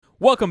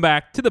Welcome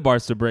back to the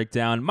Barca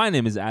Breakdown. My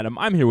name is Adam.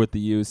 I'm here with the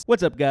Use.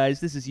 What's up, guys?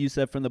 This is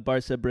Yusuf from the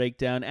Barca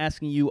Breakdown,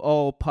 asking you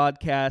all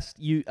podcast,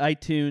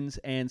 iTunes,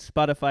 and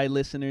Spotify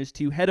listeners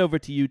to head over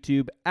to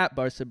YouTube at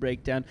Barca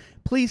Breakdown.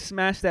 Please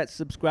smash that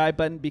subscribe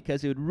button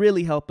because it would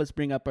really help us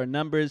bring up our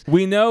numbers.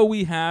 We know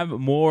we have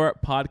more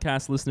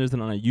podcast listeners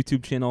than on our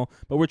YouTube channel,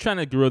 but we're trying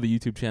to grow the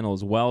YouTube channel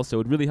as well, so it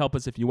would really help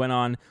us if you went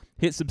on,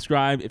 hit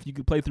subscribe. If you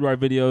could play through our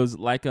videos,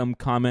 like them,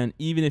 comment,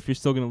 even if you're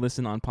still going to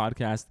listen on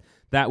podcast,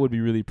 that would be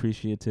really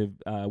appreciative.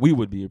 We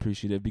would be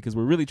appreciative because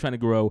we're really trying to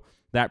grow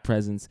that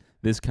presence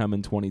this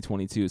coming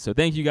 2022. So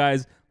thank you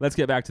guys. Let's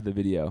get back to the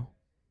video.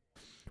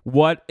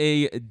 What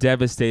a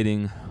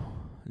devastating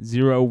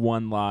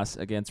 0-1 loss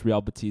against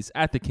Real Betis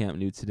at the Camp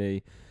Nou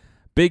today.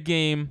 Big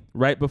game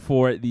right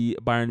before the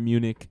Bayern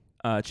Munich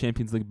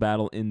Champions League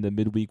battle in the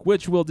midweek,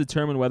 which will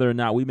determine whether or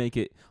not we make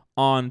it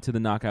on to the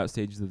knockout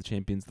stages of the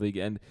Champions League.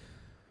 And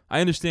I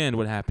understand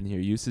what happened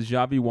here.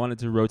 Xavi wanted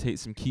to rotate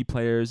some key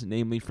players,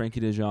 namely Frenkie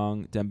de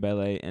Jong,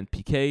 Dembele, and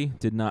Piqué.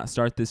 Did not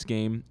start this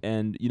game.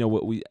 And, you know,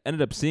 what we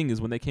ended up seeing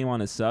is when they came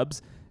on as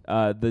subs,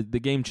 the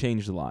game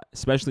changed a lot.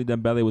 Especially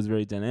Dembele was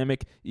very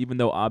dynamic. Even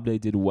though Abde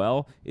did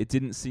well, it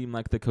didn't seem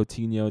like the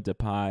Coutinho,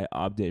 Depay,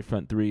 Abde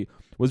front three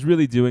was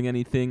really doing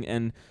anything.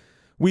 And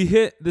we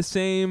hit the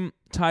same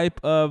type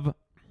of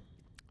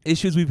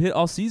issues we've hit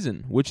all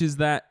season, which is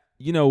that,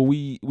 you know,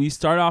 we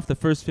start off the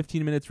first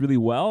 15 minutes really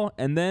well,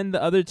 and then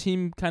the other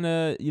team kind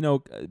of, you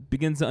know,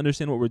 begins to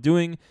understand what we're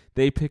doing.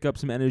 They pick up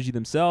some energy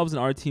themselves, and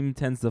our team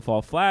tends to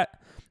fall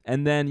flat.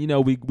 And then, you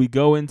know, we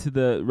go into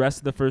the rest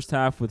of the first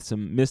half with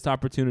some missed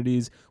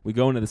opportunities. We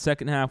go into the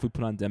second half. We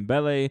put on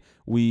Dembele.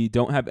 We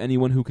don't have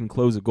anyone who can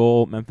close a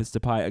goal. Memphis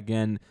Depay,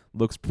 again,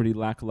 looks pretty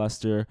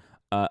lackluster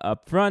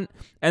up front.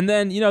 And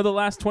then, you know, the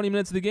last 20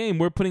 minutes of the game,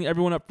 we're putting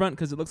everyone up front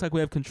because it looks like we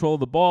have control of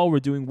the ball. We're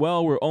doing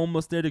well. We're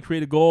almost there to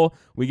create a goal.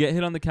 We get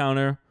hit on the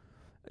counter.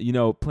 You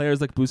know,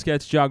 players like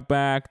Busquets jog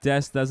back.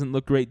 Dest doesn't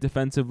look great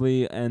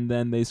defensively, and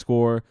then they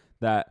score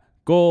that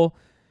goal.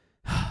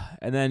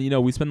 And then, you know,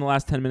 we spend the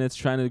last 10 minutes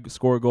trying to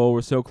score a goal.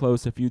 We're so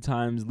close a few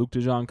times. Luc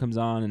de Jong comes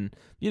on, and,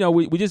 you know,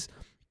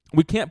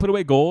 we can't put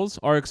away goals.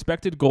 Our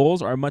expected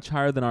goals are much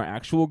higher than our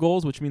actual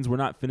goals, which means we're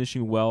not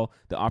finishing well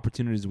the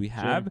opportunities we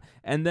have. Sure.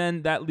 And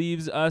then that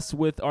leaves us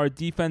with our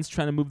defense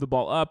trying to move the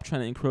ball up, trying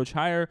to encroach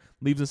higher,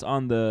 leaves us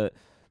on the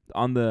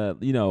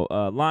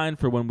line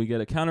for when we get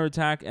a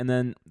counterattack, and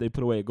then they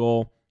put away a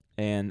goal,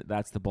 and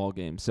that's the ball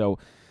game. So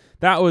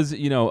that was,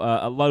 you know,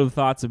 a lot of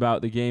thoughts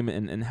about the game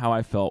and how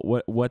I felt.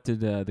 What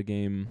did the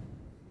game?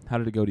 How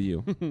did it go to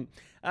you?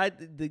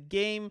 The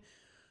game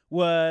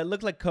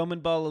looked like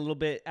Koeman ball a little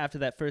bit after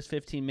that first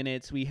 15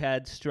 minutes. We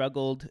had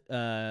struggled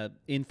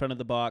in front of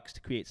the box to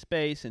create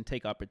space and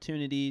take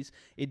opportunities.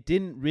 It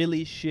didn't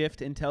really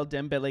shift until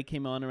Dembele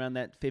came on around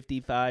that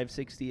 55,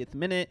 60th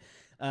minute.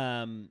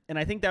 And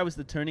I think that was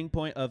the turning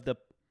point of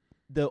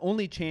the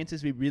only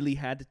chances we really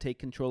had to take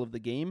control of the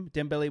game.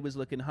 Dembele was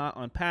looking hot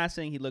on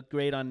passing. He looked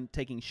great on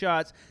taking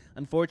shots.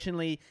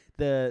 Unfortunately,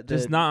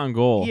 just not on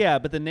goal. Yeah,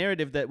 but the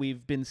narrative that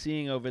we've been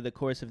seeing over the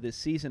course of this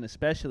season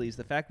especially is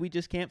the fact we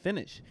just can't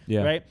finish,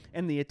 right?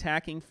 And the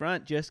attacking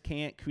front just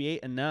can't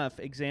create enough.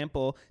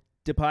 Example,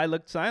 Depay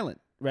looked silent.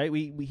 Right,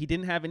 he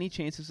didn't have any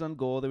chances on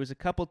goal. There was a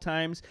couple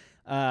times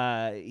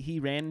he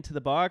ran into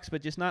the box,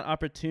 but just not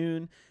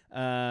opportune.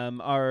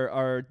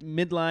 Our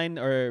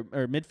midline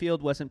or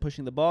midfield wasn't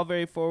pushing the ball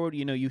very forward.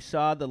 You know, you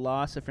saw the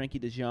loss of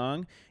Frenkie de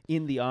Jong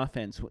in the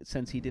offense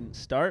since he didn't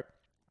start.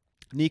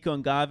 Nico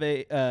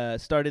Ngave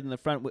started in the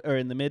front or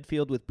in the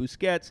midfield with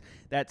Busquets.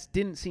 That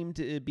didn't seem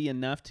to be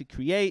enough to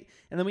create.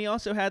 And then we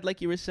also had, like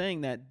you were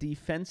saying, that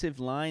defensive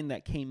line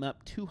that came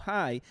up too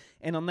high.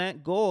 And on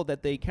that goal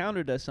that they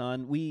countered us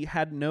on, we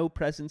had no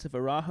presence of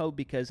Araujo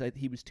because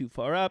he was too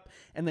far up.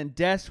 And then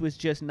Dest was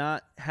just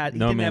not had. He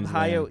didn't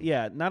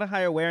have not a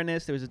high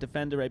awareness. There was a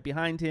defender right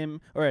behind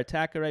him or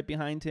attacker right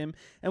behind him,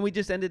 and we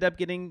just ended up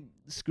getting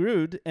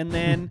screwed. And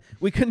then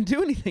we couldn't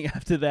do anything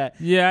after that.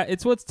 Yeah,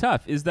 it's what's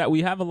tough is that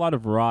we have a lot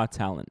of raw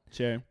talent.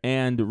 Sure.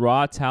 And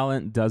raw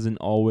talent doesn't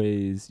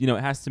always, you know,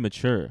 it has to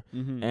mature.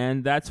 Mm-hmm.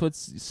 And that's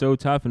what's so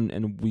tough.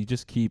 And we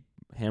just keep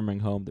hammering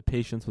home the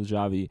patience with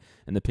Xavi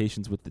and the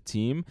patience with the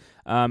team.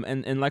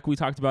 And like we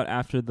talked about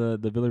after the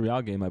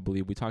Villarreal game, I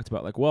believe, we talked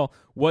about like, well,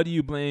 what do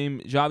you blame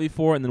Xavi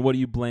for? And then what do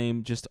you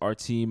blame just our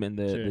team and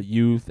the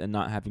youth and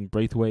not having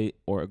Braithwaite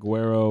or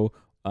Aguero?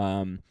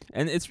 And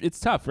it's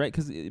tough, right?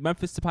 Because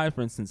Memphis Depay,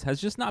 for instance, has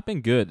just not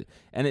been good,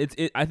 and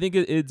I think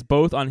it's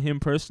both on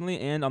him personally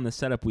and on the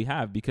setup we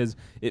have, because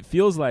it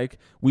feels like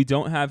we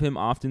don't have him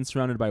often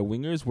surrounded by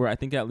wingers, where I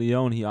think at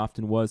Lyon he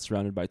often was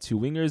surrounded by two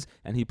wingers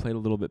and he played a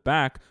little bit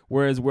back,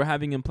 whereas we're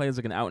having him play as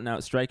like an out and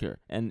out striker,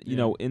 and you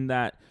know, in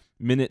that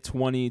minute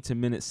 20 to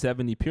minute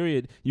 70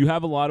 period, you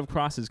have a lot of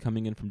crosses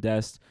coming in from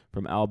Dest,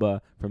 from Alba,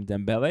 from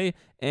Dembele,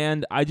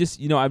 and I just,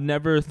 you know, I've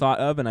never thought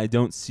of, and I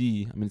don't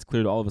see, I mean, it's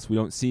clear to all of us, we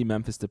don't see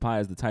Memphis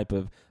Depay as the type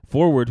of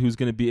forward who's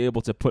going to be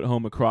able to put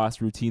home a cross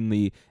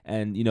routinely,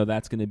 and, you know,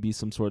 that's going to be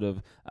some sort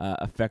of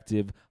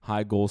effective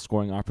high goal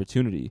scoring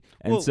opportunity.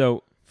 And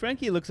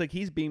Frankie looks like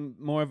he's being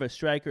more of a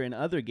striker in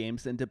other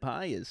games than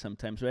Depay is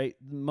sometimes, right?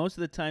 Most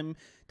of the time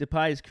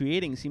Depay is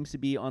creating seems to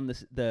be on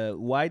the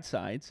wide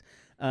sides.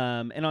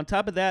 And on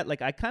top of that,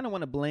 like, I kind of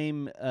want to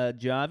blame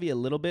Javi a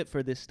little bit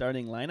for this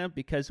starting lineup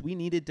because we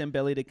needed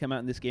Dembele to come out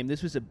in this game.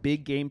 This was a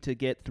big game to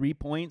get 3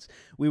 points.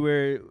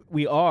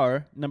 We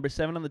are number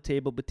 7 on the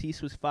table.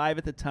 Betis was 5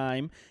 at the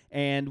time,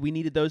 and we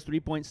needed those 3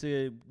 points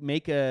to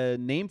make a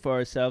name for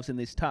ourselves in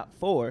these top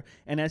 4.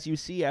 And as you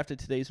see after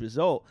today's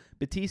result,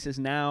 Betis is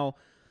now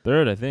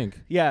 3rd, I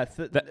think. Yeah,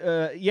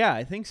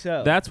 I think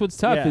so. That's what's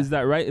tough. Is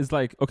that right? Is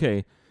like,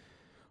 okay,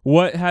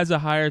 what has a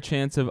higher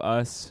chance of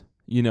us,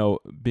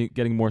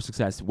 getting more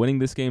success, winning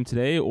this game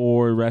today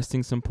or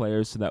resting some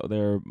players so that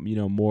they're,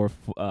 more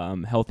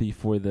healthy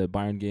for the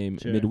Bayern game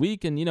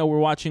midweek? And, we're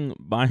watching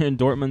Bayern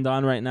Dortmund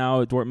on right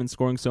now. Dortmund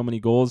scoring so many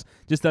goals.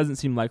 Just doesn't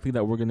seem likely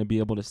that we're going to be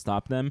able to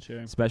stop them,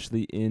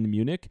 especially in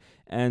Munich.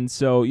 And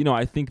so,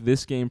 I think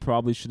this game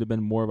probably should have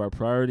been more of our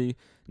priority.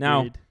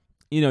 Now,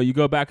 you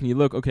go back and you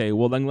look, okay,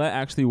 well, Lenglet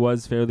actually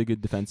was fairly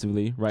good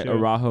defensively, right?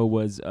 Araujo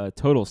was a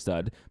total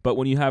stud. But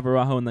when you have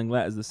Araujo and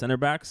Lenglet as the center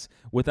backs,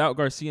 without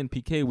Garcia and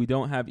Piqué, we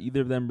don't have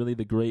either of them really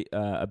the great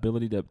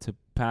ability to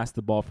pass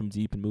the ball from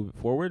deep and move it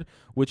forward,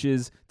 which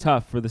is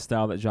tough for the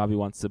style that Xavi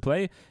wants to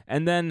play.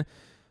 And then,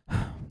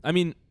 I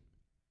mean,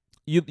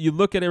 you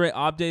look at it, right?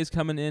 Abde is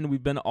coming in.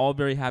 We've been all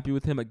very happy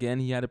with him. Again,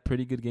 he had a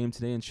pretty good game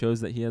today and shows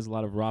that he has a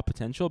lot of raw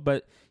potential,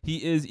 but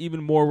he is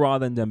even more raw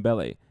than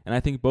Dembele. And I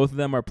think both of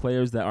them are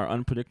players that are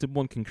unpredictable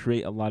and can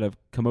create a lot of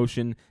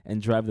commotion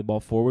and drive the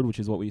ball forward, which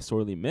is what we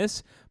sorely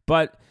miss.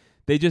 But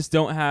they just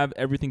don't have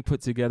everything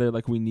put together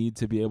like we need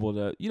to be able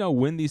to,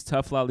 win these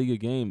tough La Liga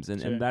games.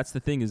 And that's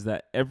the thing, is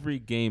that every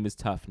game is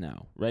tough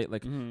now, right?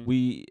 Like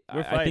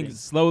I think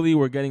slowly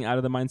we're getting out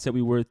of the mindset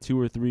we were 2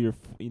 or 3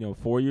 or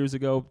 4 years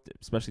ago,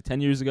 especially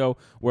 10 years ago,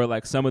 where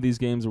like some of these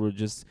games were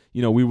just,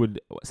 we would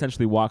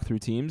essentially walk through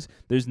teams.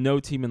 There's no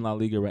team in La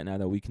Liga right now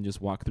that we can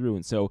just walk through.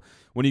 And so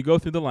when you go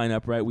through the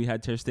lineup, right, we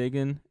had Ter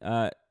Stegen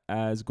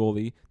as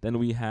goalie. Then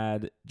we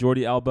had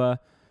Jordi Alba,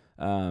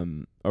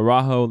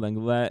 Araujo,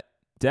 Lenglet,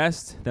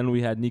 Dest, then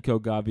we had Nico,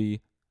 Gavi,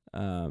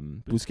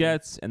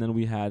 Busquets, and then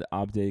we had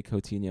Abde,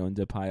 Coutinho, and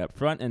Depay up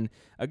front. And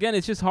again,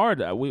 it's just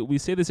hard. We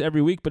say this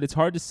every week, but it's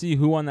hard to see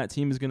who on that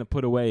team is going to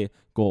put away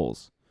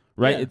goals,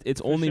 right? Yeah,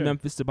 it's only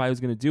Memphis Depay who's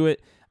going to do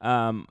it.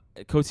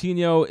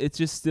 Coutinho, it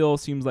just still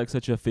seems like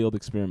such a failed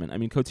experiment. I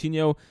mean,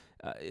 Coutinho,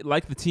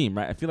 like the team,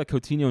 right? I feel like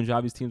Coutinho and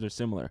Xavi's teams are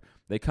similar.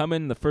 They come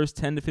in the first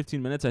 10 to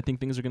 15 minutes, I think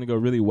things are going to go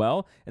really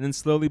well, and then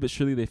slowly but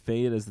surely they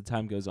fade as the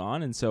time goes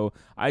on. And so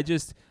I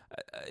just,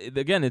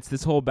 again, it's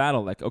this whole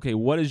battle, like, okay,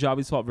 what is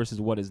Xavi's fault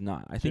versus what is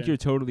not? I think you're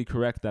totally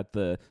correct that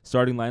the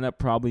starting lineup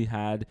probably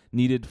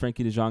needed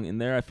Frankie de Jong in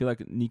there. I feel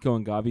like Nico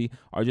and Gavi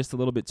are just a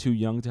little bit too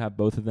young to have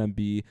both of them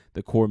be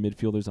the core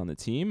midfielders on the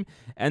team.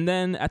 And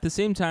then at the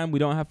same time, we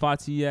don't have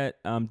Fati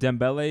yet.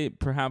 Dembele,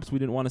 perhaps we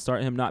didn't want to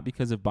start him, not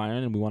because of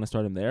Bayern and we want to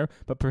start him there,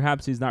 but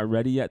perhaps he's not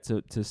ready yet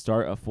to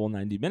start a full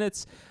 90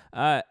 minutes.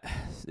 I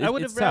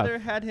would have rather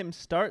had him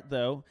start,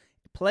 though,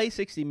 play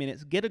 60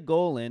 minutes, get a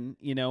goal in,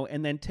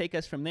 and then take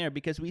us from there,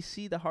 because we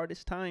see the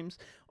hardest times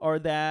are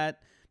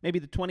that maybe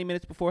the 20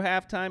 minutes before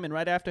halftime and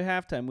right after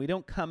halftime. We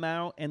don't come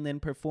out and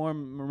then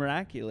perform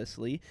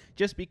miraculously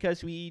just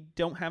because we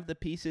don't have the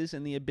pieces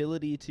and the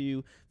ability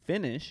to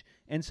finish.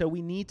 And so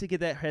we need to get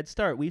that head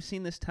start. We've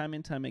seen this time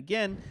and time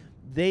again.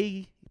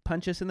 They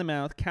punch us in the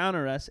mouth,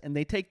 counter us, and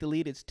they take the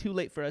lead. It's too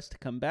late for us to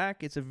come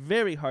back. It's a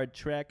very hard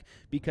trek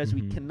because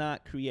we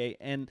cannot create.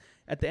 And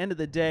at the end of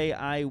the day,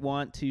 I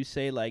want to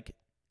say, like,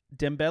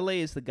 Dembele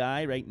is the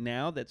guy right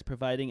now that's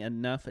providing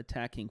enough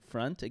attacking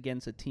front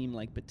against a team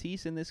like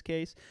Betis in this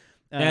case.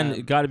 And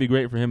it got to be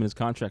great for him in his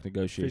contract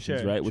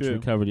negotiations, right? Which we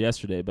covered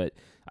yesterday. But,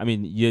 I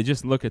mean, you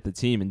just look at the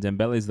team, and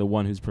Dembele is the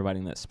one who's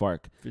providing that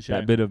spark,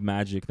 that bit of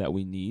magic that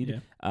we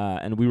need. Yeah.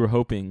 And we were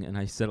hoping, and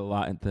I said a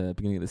lot at the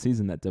beginning of the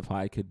season, that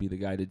Depay could be the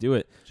guy to do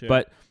it.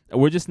 But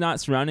we're just not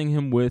surrounding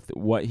him with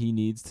what he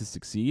needs to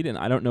succeed, and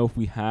I don't know if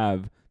we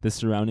have the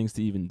surroundings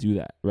to even do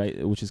that,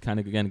 right? Which is kind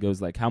of, again,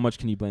 goes like, how much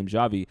can you blame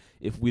Xavi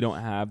if we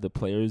don't have the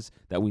players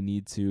that we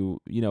need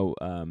to,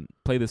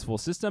 play this full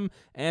system?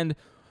 And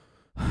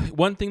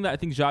one thing that I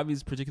think Xavi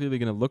is particularly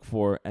going to look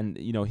for, and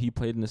he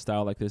played in a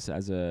style like this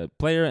as a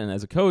player and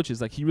as a coach,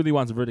 is like he really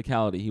wants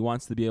verticality. He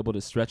wants to be able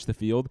to stretch the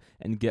field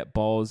and get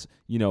balls,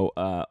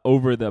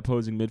 over the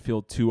opposing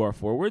midfield to our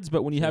forwards.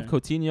 But when you have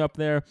Coutinho up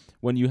there,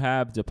 when you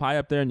have Depay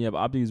up there, and you have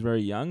Abdi who's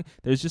very young,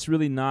 there's just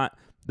really not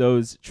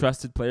those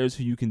trusted players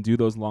who you can do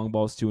those long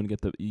balls to and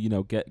get the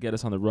get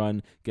us on the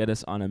run, get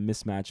us on a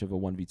mismatch of a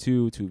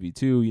 1v2,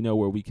 2v2,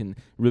 where we can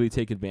really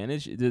take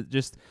advantage.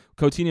 Just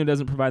Coutinho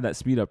doesn't provide that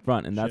speed up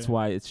front, and that's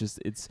why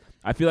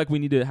I feel like we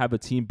need to have a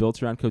team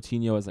built around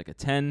Coutinho as like a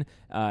 10,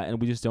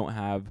 and we just don't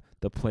have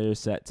the player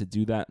set to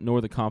do that,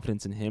 nor the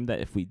confidence in him that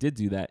if we did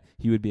do that,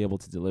 he would be able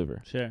to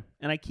deliver. Sure.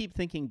 And I keep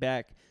thinking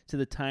back to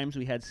the times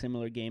we had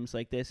similar games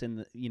like this,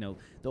 and the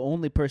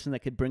only person that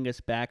could bring us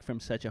back from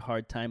such a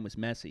hard time was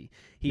Messi.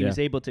 He was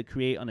able to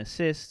create on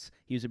assists.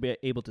 He was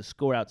able to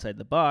score outside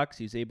the box.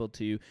 He was able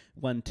to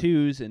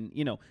 1-2s and,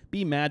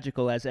 be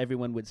magical, as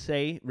everyone would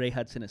say, Ray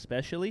Hudson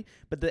especially.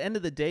 But at the end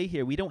of the day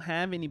here, we don't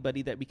have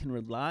anybody that we can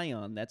rely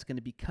on that's going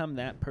to become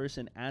that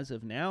person as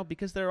of now,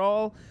 because they're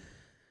all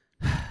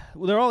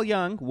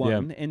young,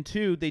 one, and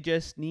two, they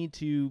just need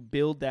to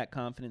build that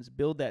confidence,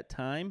 build that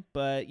time.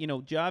 But,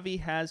 Javi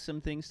has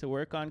some things to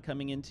work on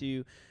coming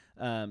into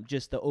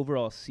just the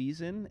overall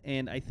season,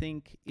 and I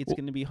think it's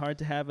going to be hard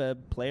to have a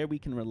player we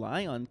can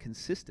rely on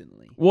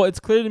consistently. Well,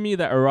 it's clear to me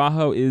that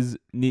Araujo we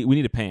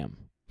need to pay him.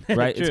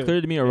 Right? It's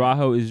clear to me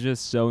Araujo is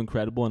just so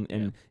incredible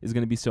and is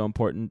going to be so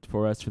important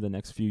for us for the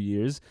next few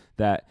years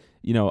that,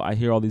 I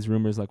hear all these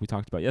rumors like we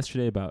talked about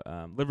yesterday about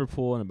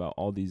Liverpool and about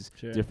all these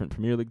different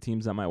Premier League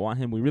teams that might want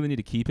him. We really need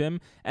to keep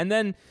him. And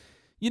then,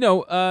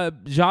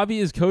 Xavi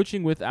is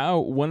coaching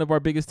without one of our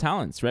biggest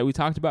talents, right? We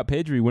talked about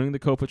Pedri winning the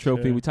Copa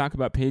Trophy. Sure. We talked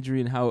about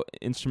Pedri and how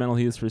instrumental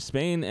he is for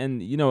Spain.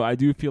 And, I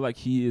do feel like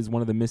he is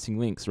one of the missing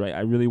links, right? I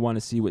really want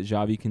to see what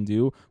Xavi can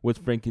do with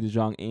Frankie de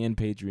Jong and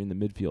Pedri in the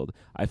midfield.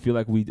 I feel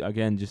like we,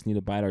 again, just need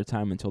to bide our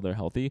time until they're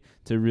healthy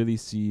to really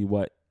see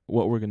what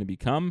we're going to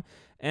become.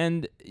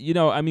 And,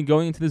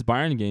 going into this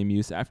Bayern game,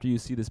 after you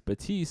see this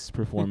Betis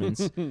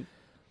performance,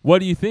 what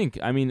do you think?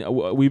 I mean,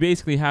 we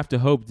basically have to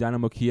hope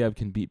Dynamo Kiev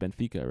can beat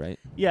Benfica, right?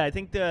 Yeah, I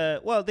think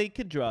they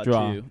could draw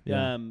too.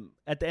 Yeah.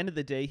 At the end of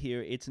the day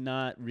here, it's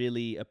not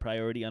really a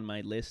priority on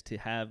my list to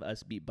have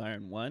us beat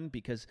Bayern 1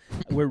 because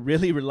we're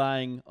really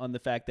relying on the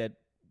fact that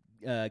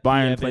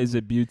Bayern plays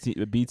a B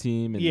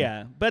team.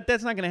 But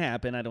that's not going to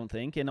happen, I don't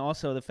think. And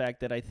also the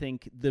fact that I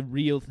think the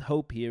real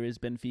hope here is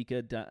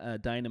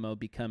Benfica Dynamo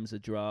becomes a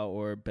draw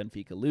or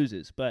Benfica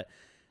loses. But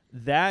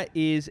that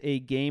is a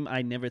game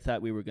I never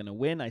thought we were going to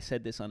win. I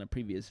said this on a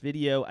previous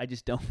video. I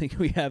just don't think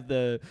we have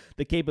the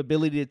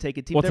capability to take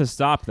a team. Well, to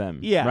stop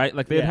them, right?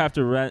 Like they'd have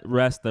to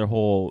rest their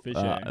whole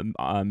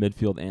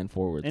midfield and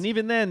forwards. And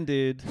even then,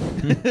 dude.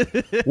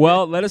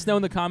 Well, let us know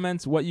in the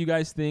comments what you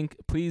guys think.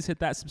 Please hit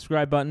that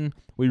subscribe button.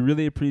 We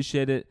really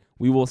appreciate it.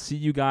 We will see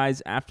you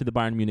guys after the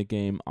Bayern Munich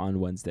game on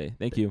Wednesday.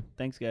 Thank you.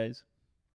 Thanks, guys.